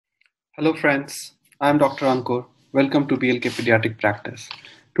Hello friends, I am Dr. Ankur. Welcome to BLK Pediatric Practice.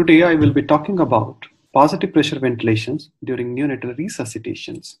 Today I will be talking about positive pressure ventilations during neonatal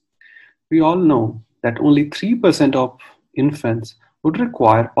resuscitations. We all know that only 3% of infants would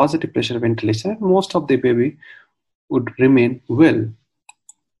require positive pressure ventilation and most of the baby would remain well.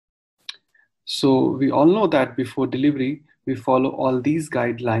 So we all know that before delivery, we follow all these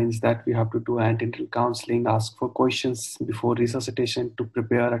guidelines that we have to do antenatal counseling, ask for questions before resuscitation to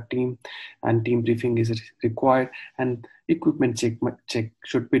prepare a team, and team briefing is required, and equipment check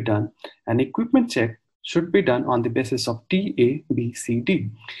should be done. And equipment check should be done on the basis of T, A, B, C,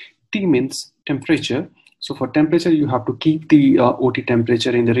 D. T means temperature. So for temperature, you have to keep the OT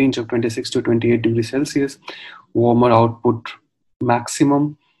temperature in the range of 26 to 28 degrees Celsius. Warmer output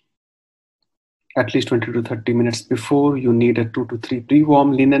maximum at least 20 to 30 minutes before. You need a 2 to 3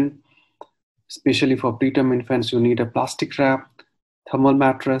 pre-warm linen. Especially for preterm infants, you need a plastic wrap, thermal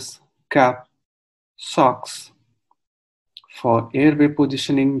mattress, cap, socks. For airway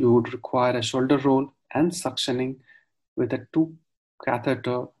positioning, you would require a shoulder roll and suctioning with a 2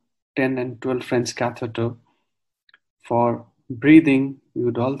 catheter, 10 and 12 French catheter. For breathing, you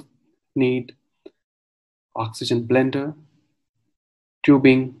would all need oxygen blender,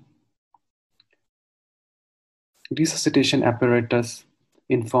 tubing, resuscitation apparatus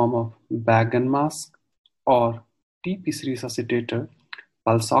in form of bag and mask or T-piece resuscitator,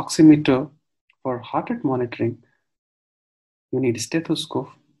 pulse oximeter. For heart rate monitoring, you need stethoscope.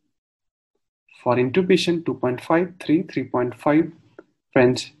 For intubation, 2.5, 3.5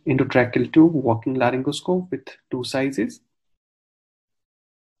 French endotracheal tube, walking laryngoscope with 2 sizes.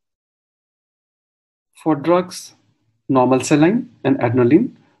 For drugs, normal saline and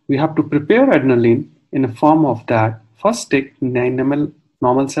adrenaline. We have to prepare adrenaline in a form of that. First take 9 ml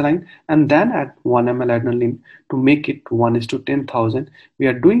normal saline and then add 1 ml adrenaline to make it 1:10,000. We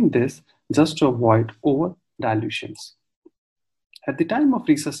are doing this just to avoid over dilutions. At the time of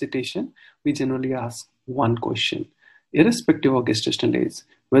resuscitation, we generally ask one question, irrespective of gestational age,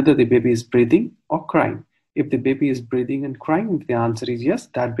 whether the baby is breathing or crying. If the baby is breathing and crying, if the answer is yes,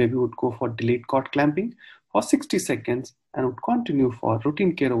 that baby would go for delayed cord clamping for 60 seconds and would continue for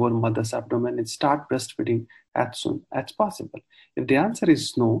routine care over mother's abdomen and start breastfeeding as soon as possible. If the answer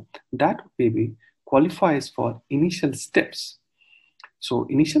is no, that baby qualifies for initial steps. So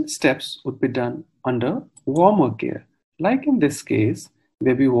initial steps would be done under warmer care. Like in this case,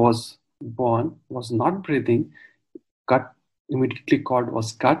 baby was born, was not breathing, immediately cord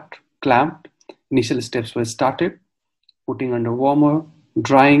was cut, clamped. Initial steps were started, putting under warmer,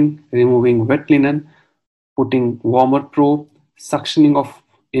 drying, removing wet linen, putting warmer probe, suctioning of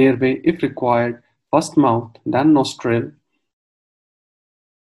airway if required, first mouth, then nostril.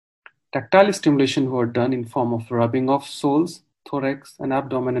 Tactile stimulation were done in form of rubbing of soles, thorax and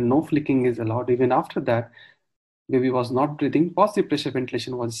abdomen, and no flicking is allowed. Even after that, baby was not breathing. Positive pressure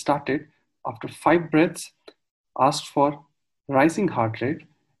ventilation was started. After 5 breaths, asked for rising heart rate.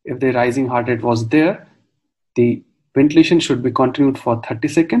 If the rising heart rate was there, the ventilation should be continued for 30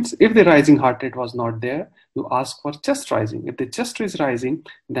 seconds. If the rising heart rate was not there, you ask for chest rising. If the chest is rising,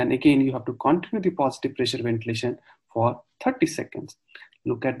 then again you have to continue the positive pressure ventilation for 30 seconds.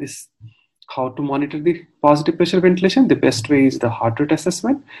 Look at this, how to monitor the positive pressure ventilation. The best way is the heart rate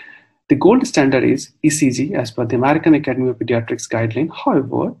assessment. The gold standard is ECG as per the American Academy of Pediatrics guideline.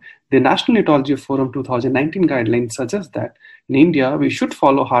 However, the National Neonatology Forum 2019 guidelines suggest that in India, we should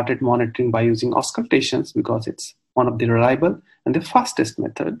follow heart rate monitoring by using auscultations because it's one of the reliable and the fastest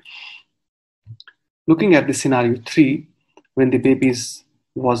method. Looking at the scenario 3, when the baby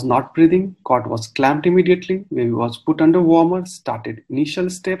was not breathing, cord was clamped immediately, baby was put under warmer, started initial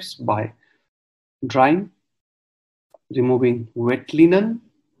steps by drying, removing wet linen,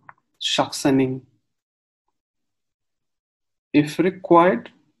 suctioning if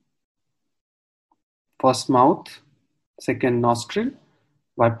required, first mouth, second nostril,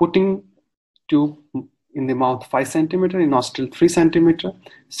 by putting tube in the mouth 5 centimeter, in nostril 3 centimeter.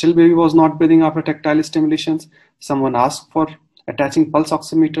 Still baby was not breathing after tactile stimulations. Someone asked for attaching pulse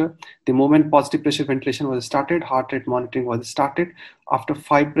oximeter. The moment positive pressure ventilation was started, heart rate monitoring was started. After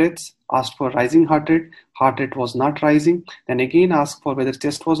 5 breaths, asked for rising heart rate was not rising. Then again asked for whether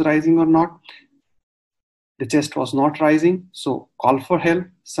chest was rising or not. The chest was not rising, so call for help.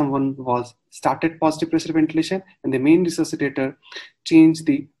 Someone was started positive pressure ventilation, and the main resuscitator changed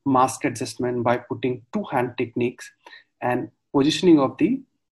the mask adjustment by putting 2 hand techniques and positioning of the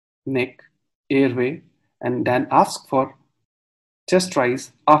neck, airway, and then ask for chest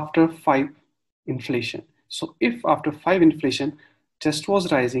rise after 5 inflation. So if after 5 inflation chest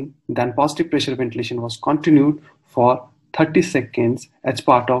was rising, then positive pressure ventilation was continued for 30 seconds as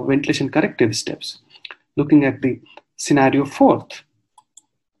part of ventilation corrective steps. Looking at the scenario 4th.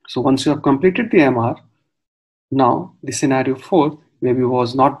 So once you have completed the MR, now the scenario 4th, baby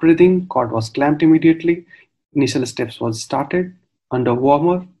was not breathing, cord was clamped immediately, initial steps was started under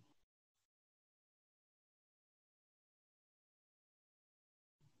warmer,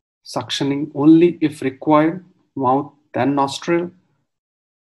 suctioning only if required, mouth then nostril,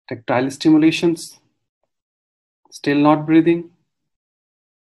 tactile stimulations, still not breathing,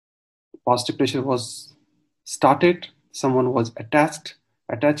 positive pressure was started, someone was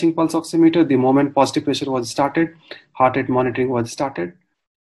attaching pulse oximeter. The moment positive pressure was started, heart rate monitoring was started.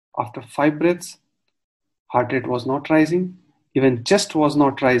 After 5 breaths, heart rate was not rising, even chest was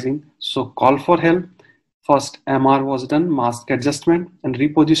not rising, so call for help. First MR was done, mask adjustment and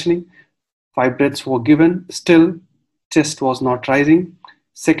repositioning. 5 breaths were given, still chest was not rising.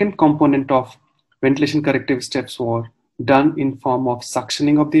 Second component of ventilation corrective steps were done in form of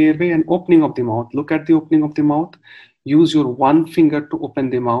suctioning of the airway and opening of the mouth. Look at the opening of the mouth. Use your one finger to open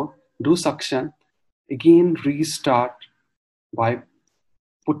the mouth. Do suction. Again, restart by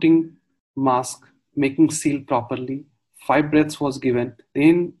putting mask, making seal properly. 5 breaths was given.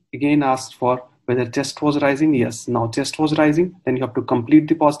 Then again asked for whether chest was rising. Yes, now chest was rising. Then you have to complete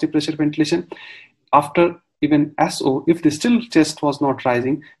the positive pressure ventilation. After even SO, if the still chest was not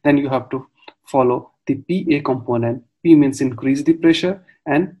rising, then you have to follow the PA component. P means increase the pressure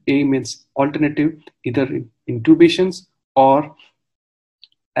and A means alternative, either intubations or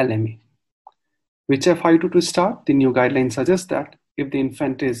LME. Which FI2 to start? The new guidelines suggest that if the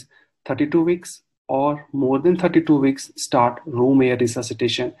infant is 32 weeks or more than 32 weeks, start room air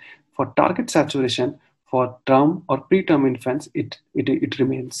resuscitation. For target saturation, for term or preterm infants, it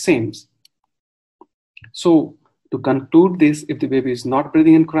remains same. So to conclude this, if the baby is not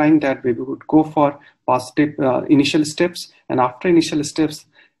breathing and crying, that baby would go for positive initial steps. And after initial steps,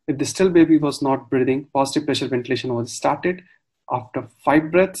 if the still baby was not breathing, positive pressure ventilation was started. After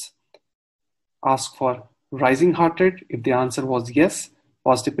 5 breaths, ask for rising heart rate. If the answer was yes,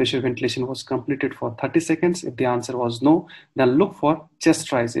 positive pressure ventilation was completed for 30 seconds. If the answer was no, then look for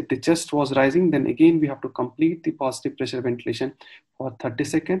chest rise. If the chest was rising, then again we have to complete the positive pressure ventilation for 30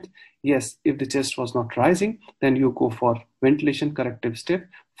 seconds. Yes, if the chest was not rising, then you go for ventilation corrective step.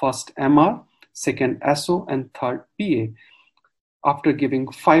 First MR, second SO, and third PA. After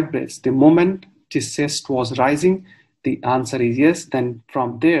giving 5 breaths, the moment the chest was rising, the answer is yes. Then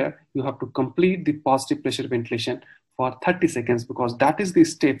from there, you have to complete the positive pressure ventilation for 30 seconds because that is the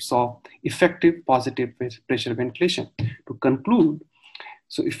steps of effective positive pressure ventilation. To conclude,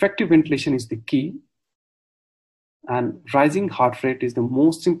 so effective ventilation is the key, and rising heart rate is the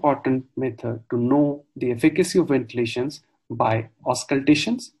most important method to know the efficacy of ventilations by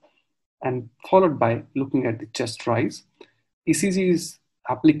auscultations and followed by looking at the chest rise. ECG is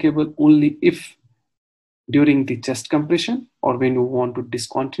applicable only if during the chest compression or when you want to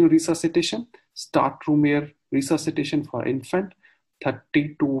discontinue resuscitation. Start room air resuscitation for infant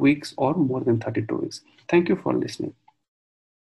 32 weeks or more than 32 weeks. Thank you for listening.